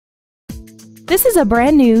This is a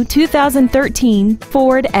brand new 2013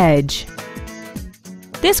 Ford Edge.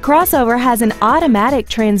 This crossover has an automatic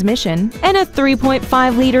transmission and a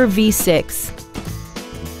 3.5-liter V6.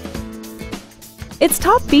 Its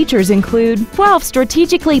top features include 12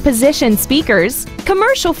 strategically positioned speakers,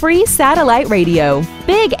 commercial-free satellite radio,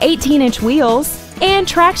 big 18-inch wheels, and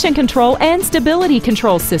traction control and stability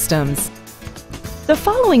control systems. The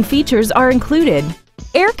following features are included: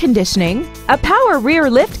 air conditioning, a power rear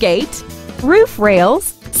liftgate, roof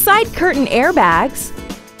rails, side curtain airbags,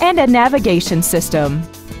 and a navigation system.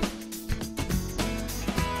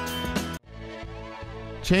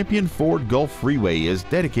 Champion Ford Gulf Freeway is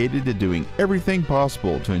dedicated to doing everything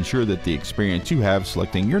possible to ensure that the experience you have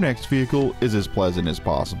selecting your next vehicle is as pleasant as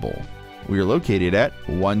possible. We are located at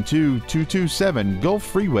 12227 Gulf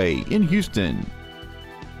Freeway in Houston.